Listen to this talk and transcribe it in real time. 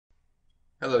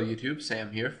Hello YouTube,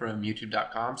 Sam here from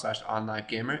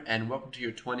youtube.com/onlivegamer, and welcome to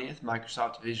your 20th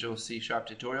Microsoft Visual C#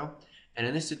 tutorial. And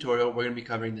in this tutorial we're going to be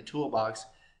covering the toolbox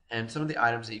and some of the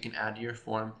items that you can add to your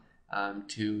form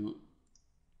to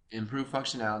improve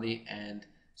functionality and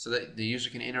so that the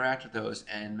user can interact with those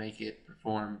and make it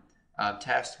perform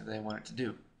tasks that they want it to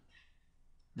do.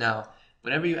 Now,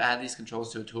 whenever you add these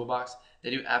controls to a toolbox,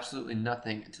 they do absolutely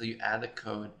nothing until you add the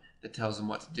code that tells them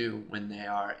what to do when they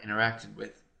are interacted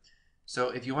with. So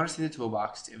if you want to see the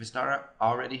toolbox, if it's not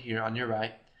already here on your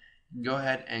right, you can go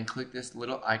ahead and click this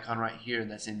little icon right here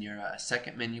that's in your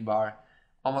second menu bar,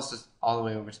 almost just all the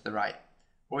way over to the right.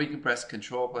 Or you can press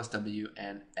Control plus W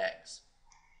and X.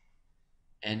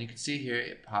 And you can see here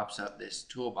it pops up this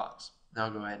toolbox. Now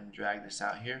I'll go ahead and drag this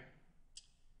out here.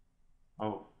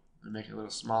 Oh, let me make it a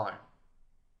little smaller.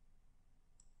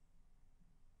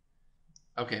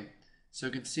 Okay, so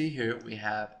you can see here we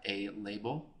have a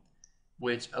label,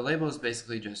 which a label is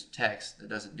basically just text that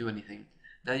doesn't do anything.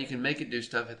 Now you can make it do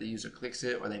stuff if the user clicks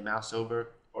it or they mouse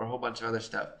over or a whole bunch of other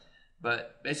stuff,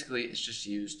 but basically it's just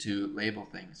used to label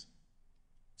things.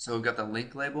 So we've got the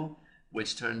link label,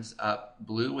 which turns up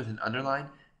blue with an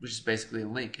underline, which is basically a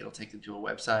link. It'll take them to a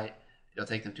website, it'll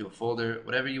take them to a folder,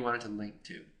 whatever you want it to link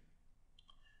to.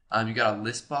 You got a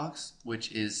list box,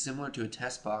 which is similar to a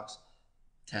text box,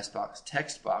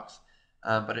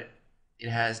 but it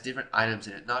has different items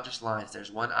in it, not just lines.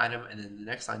 There's one item, and then the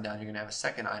next line down, you're going to have a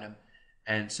second item,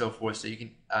 and so forth. So you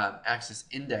can access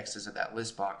indexes of that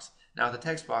list box. Now, with the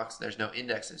text box, there's no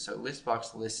indexes, so list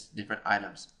box lists different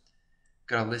items.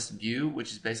 Got a list view,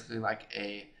 which is basically like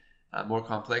a more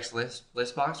complex list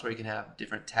box where you can have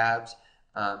different tabs,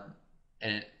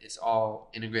 and it's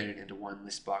all integrated into one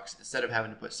list box. Instead of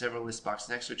having to put several list boxes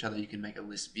next to each other, you can make a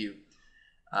list view.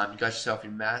 You got yourself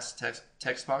your mass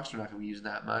text box. We're not going to be using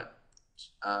that much.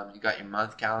 You got your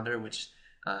month calendar, which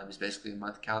is basically a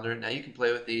month calendar. Now you can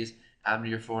play with these, add them to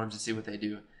your forms, and see what they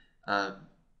do on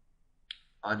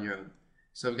your own.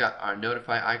 So we've got our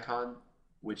notify icon,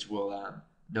 which will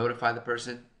notify the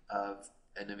person of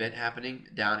an event happening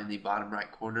down in the bottom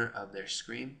right corner of their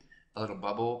screen. A little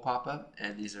bubble will pop up,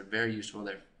 and these are very useful.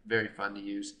 They're very fun to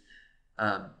use.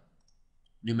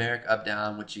 Numeric up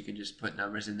down, which you can just put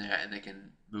numbers in there and they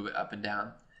can move it up and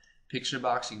down. Picture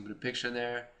box, you can put a picture in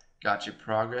there. Got your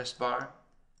progress bar.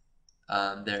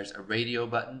 There's a radio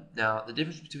button. Now, the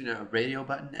difference between a radio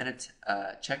button and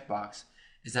a checkbox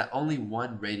is that only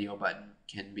one radio button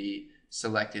can be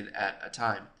selected at a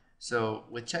time. So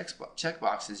with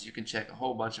checkboxes, you can check a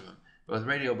whole bunch of them. But with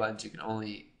radio buttons, you can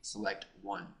only select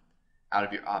one out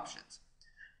of your options.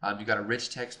 You've got a rich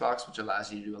text box, which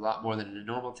allows you to do a lot more than in a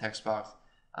normal text box,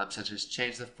 such as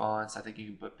change the fonts. I think you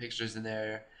can put pictures in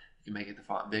there. You can make it the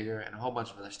font bigger and a whole bunch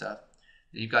of other stuff.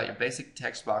 Then you've got your basic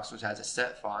text box, which has a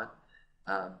set font.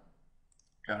 Got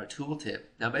a tooltip.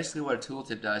 Now, basically what a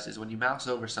tooltip does is when you mouse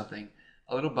over something,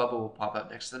 a little bubble will pop up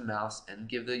next to the mouse and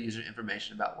give the user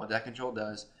information about what that control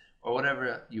does or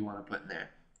whatever you want to put in there.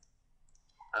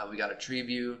 We got a tree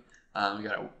view. We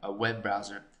got a web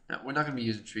browser. Now, we're not going to be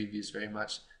using tree views very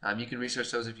much. You can research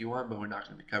those if you want, but we're not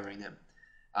going to be covering them.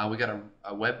 We got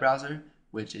a web browser,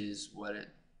 which is what it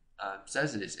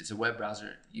says it is. It's a web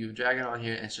browser. You drag it on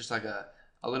here, and it's just like a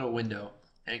little window,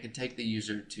 and it can take the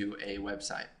user to a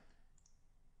website.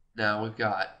 Now we've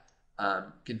got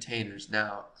containers.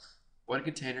 Now, what a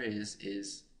container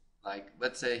is like,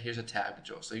 let's say here's a tab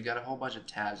control. So you've got a whole bunch of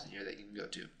tabs in here that you can go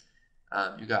to.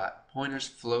 You got pointers,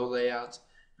 flow layouts,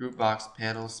 group box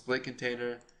panel, split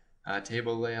container,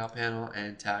 table layout panel,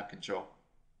 and tab control.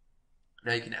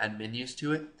 Now you can add menus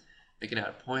to it. You can add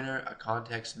a pointer, a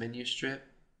context menu strip.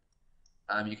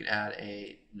 You can add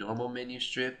a normal menu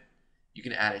strip. You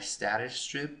can add a status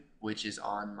strip, which is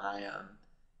on my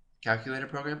calculator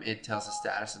program. It tells the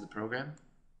status of the program.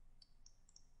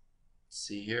 Let's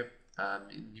see here.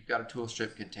 You've got a tool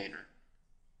strip container.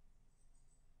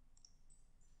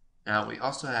 Now we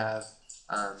also have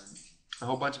a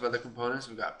whole bunch of other components.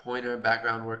 We've got pointer,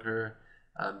 background worker,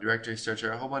 directory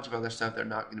searcher, a whole bunch of other stuff they're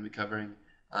not going to be covering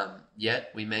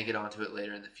yet. We may get onto it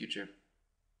later in the future.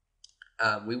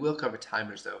 We will cover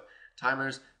timers though.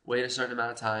 Timers wait a certain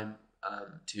amount of time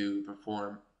to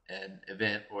perform an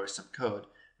event or some code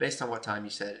based on what time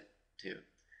you set it to.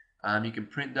 You can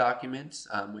print documents,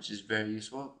 which is very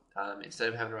useful. Instead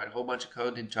of having to write a whole bunch of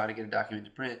code and try to get a document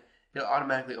to print, it'll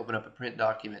automatically open up a print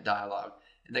document dialog,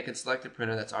 and they can select a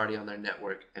printer that's already on their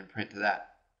network and print to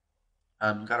that.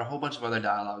 You've got a whole bunch of other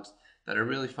dialogs that are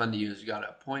really fun to use. You got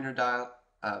a pointer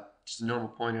just a normal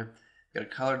pointer. You got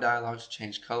a color dialog to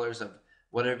change colors of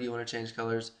whatever you want to change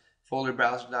colors. Folder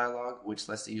browser dialog, which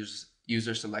lets the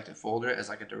user select a folder as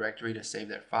like a directory to save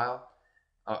their file.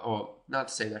 or not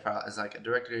to save their file, as like a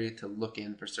directory to look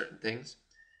in for certain things.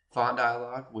 Font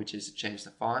dialog, which is to change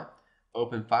the font.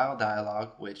 Open file dialog,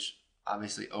 which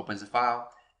obviously opens the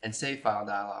file. And save file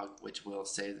dialog, which will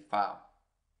save the file.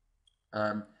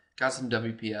 Got some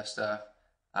WPF stuff.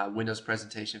 Windows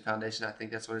Presentation Foundation, I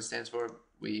think that's what it stands for.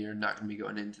 We are not going to be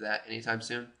going into that anytime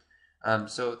soon.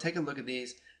 So take a look at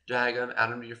these, drag them,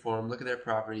 add them to your form, look at their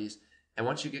properties, and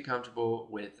once you get comfortable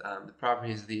with the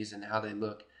properties of these and how they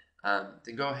look,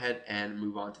 then go ahead and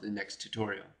move on to the next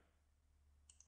tutorial.